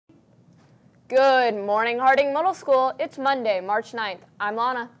Good morning, Harding Middle School. It's Monday, March 9th. I'm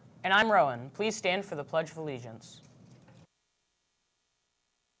Lana. And I'm Rowan. Please stand for the Pledge of Allegiance.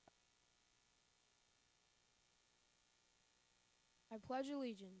 I pledge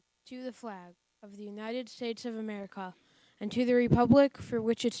allegiance to the flag of the United States of America and to the republic for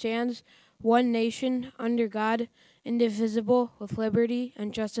which it stands, one nation, under God, indivisible, with liberty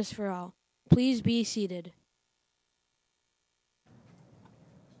and justice for all. Please be seated.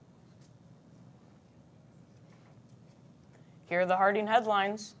 Here are the Harding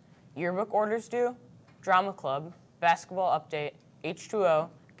headlines. Yearbook orders due, Drama Club, Basketball Update, H2O,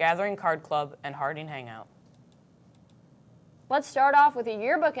 Gathering Card Club, and Harding Hangout. Let's start off with a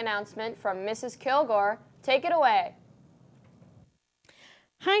yearbook announcement from Mrs. Kilgore. Take it away.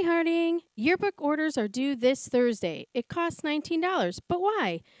 Hi, Harding. Yearbook orders are due this Thursday. It costs $19, but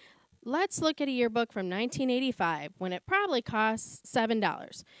why? Let's look at a yearbook from 1985 when it probably costs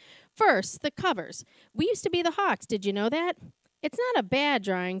 $7. First, the covers. We used to be the Hawks. Did you know that? It's not a bad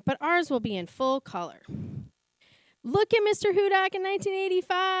drawing, but ours will be in full color. Look at Mr. Hudak in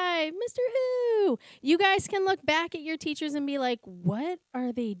 1985. Mr. Who? You guys can look back at your teachers and be like, what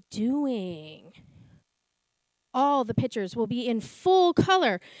are they doing? All the pictures will be in full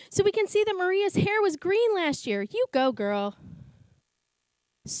color, so we can see that Maria's hair was green last year. You go, girl.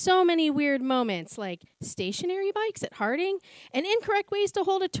 So many weird moments, like stationary bikes at Harding and incorrect ways to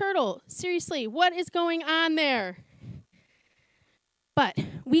hold a turtle. Seriously, what is going on there? But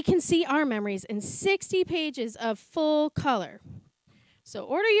we can see our memories in 60 pages of full color. So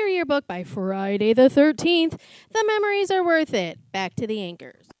order your yearbook by Friday the 13th. The memories are worth it. Back to the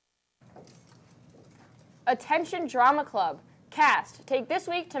anchors. Attention Drama Club. Cast, take this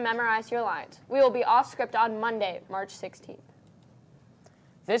week to memorize your lines. We will be off script on Monday, March 16th.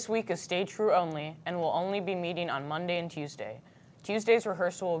 This week is stage crew only and will only be meeting on Monday and Tuesday. Tuesday's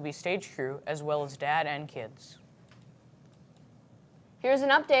rehearsal will be stage crew as well as dad and kids. Here's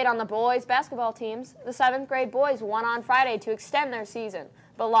an update on the boys' basketball teams. The 7th grade boys won on Friday to extend their season,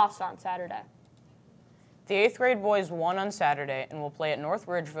 but lost on Saturday. The 8th grade boys won on Saturday and will play at North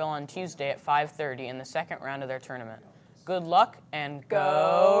Ridgeville on Tuesday at 5:30 in the second round of their tournament. Good luck and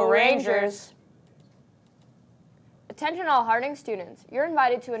go Rangers! Attention all Harding students. You're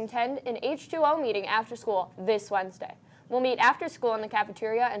invited to attend an H2O meeting after school this Wednesday. We'll meet after school in the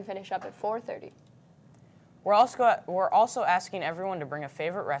cafeteria and finish up at 4:30. We're also asking everyone to bring a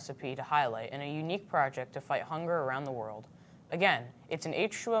favorite recipe to highlight in a unique project to fight hunger around the world. Again, it's an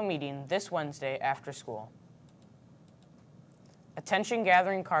H2O meeting this Wednesday after school. Attention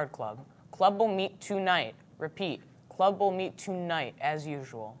Gathering Card Club. Club will meet tonight. Repeat, club will meet tonight as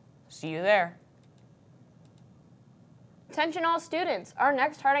usual. See you there. Attention all students. Our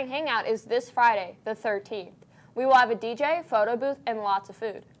next Harding Hangout is this Friday, the 13th. We will have a DJ, photo booth, and lots of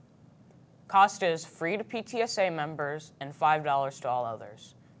food. Cost is free to PTSA members and $5 to all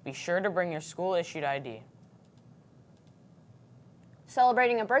others. Be sure to bring your school-issued ID.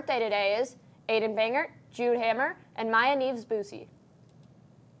 Celebrating a birthday today is Aiden Bangert, Jude Hammer, and Maya Neves Boosie.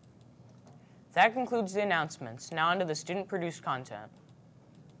 That concludes the announcements. Now onto the student-produced content.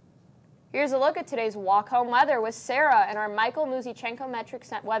 Here's a look at today's walk-home weather with Sarah in our Michael Muzichenko Metric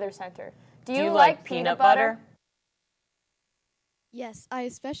Weather Center. Do you like peanut butter? Yes, I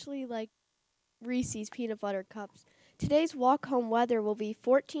especially like Reese's peanut butter cups. Today's walk-home weather will be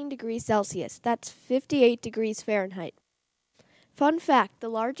 14 degrees Celsius. That's 58 degrees Fahrenheit. Fun fact, the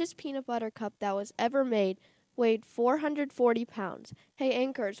largest peanut butter cup that was ever made weighed 440 pounds. Hey,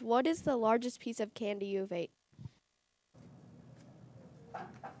 anchors, what is the largest piece of candy you've ate? I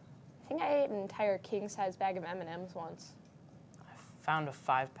think I ate an entire king-size bag of M&Ms once. I found a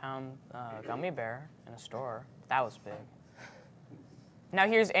 5-pound gummy bear in a store. That was big. Now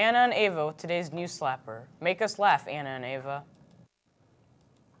here's Anna and Ava with today's News Slapper. Make us laugh, Anna and Ava.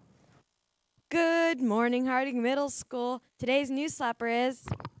 Good morning, Harding Middle School. Today's News Slapper is...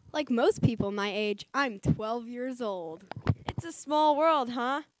 Like most people my age, I'm 12 years old. It's a small world,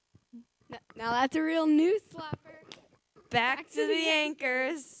 huh? Now that's a real news slapper. Back to the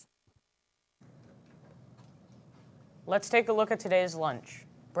anchors. Let's take a look at today's lunch.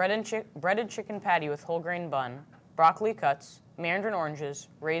 Breaded chicken patty with whole grain bun, broccoli cuts, mandarin oranges,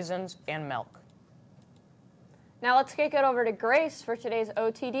 raisins, and milk. Now let's kick it over to Grace for today's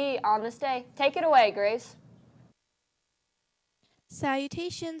OTD on this day. Take it away, Grace.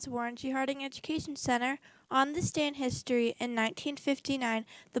 Salutations, Warren G. Harding Education Center. On this day in history, in 1959,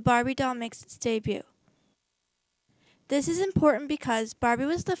 the Barbie doll makes its debut. This is important because Barbie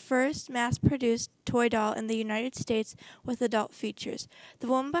was the first mass-produced toy doll in the United States with adult features. The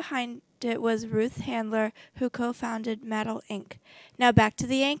woman behind it was Ruth Handler, who co-founded Mattel Inc. Now back to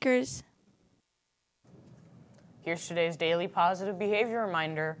the anchors. Here's today's daily positive behavior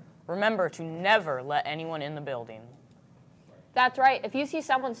reminder. Remember to never let anyone in the building. That's right. If you see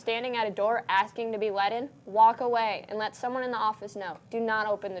someone standing at a door asking to be let in, walk away and let someone in the office know. Do not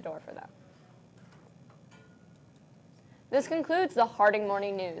open the door for them. This concludes the Harding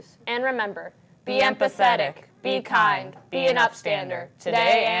Morning News. And remember, be empathetic, be kind, be an upstander,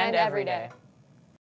 today and every day.